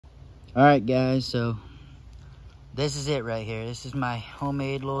All right, guys, so this is it right here. This is my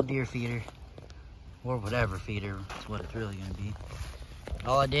homemade little deer feeder, or whatever feeder. That's what it's really gonna be.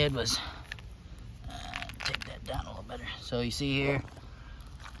 All I did was take that down a little better. So you see here,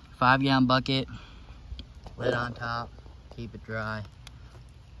 5-gallon bucket, lid on top, keep it dry.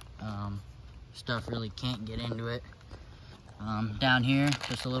 Stuff really can't get into it. Down here,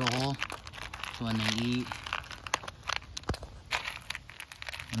 just a little hole, so when they eat,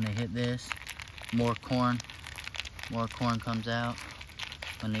 when they hit this, more corn comes out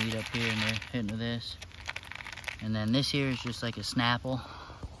when they eat up here and they're hitting this. And then this here is just like a Snapple.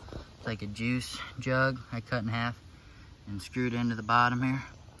 It's like a juice jug I cut in half and screwed into the bottom here.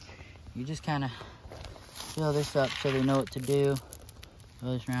 You just kind of fill this up so they know what to do.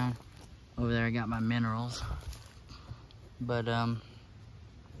 Go this round. Over there I got my minerals. But up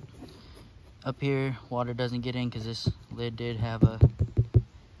here water doesn't get in because this lid did have the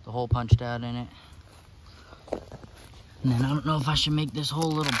hole punched out in it. And then I don't know if I should make this hole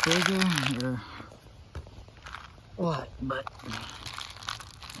a little bigger or what, but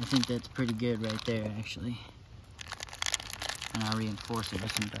I think that's pretty good right there actually. And I'll reinforce it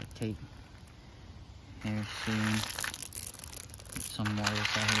with some duct tape here soon. Get some more of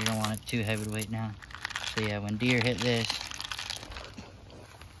this out here. You don't want it too heavy to weight now. So yeah, when deer hit this,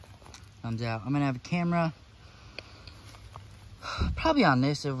 comes out. I'm gonna have a camera probably on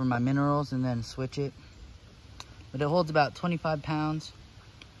this over my minerals and then switch it. But it holds about 25 pounds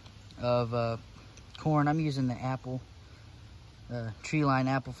of corn. I'm using the apple, Treeline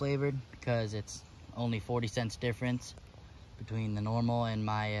apple flavored, because it's only 40 cents difference between the normal and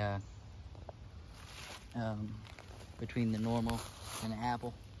my, between the normal and the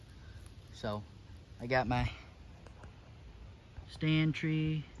apple. So I got my stand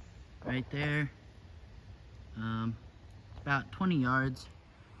tree right there. About 20 yards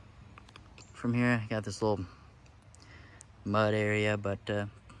from here. I got this little mud area, but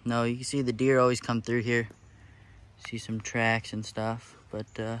no, you can see the deer always come through here. See some tracks and stuff,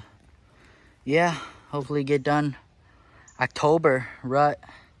 but yeah, hopefully get done October rut,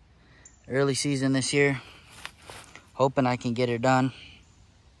 early season this year. Hoping I can get her done.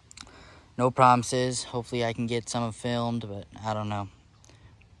 No promises. Hopefully I can get some filmed, but I don't know.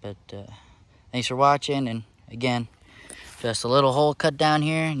 But thanks for watching, and again, just a little hole cut down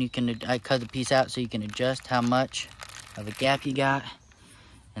here, and I cut the piece out so you can adjust how much of a gap you got.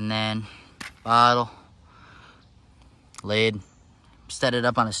 And then bottle, lid, set it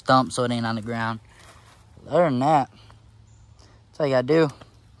up on a stump so it ain't on the ground. Other than that, that's all you gotta do.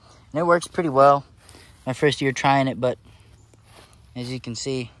 And it works pretty well. My first year trying it, but as you can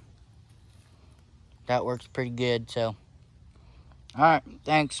see, that works pretty good. So, all right,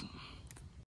 thanks.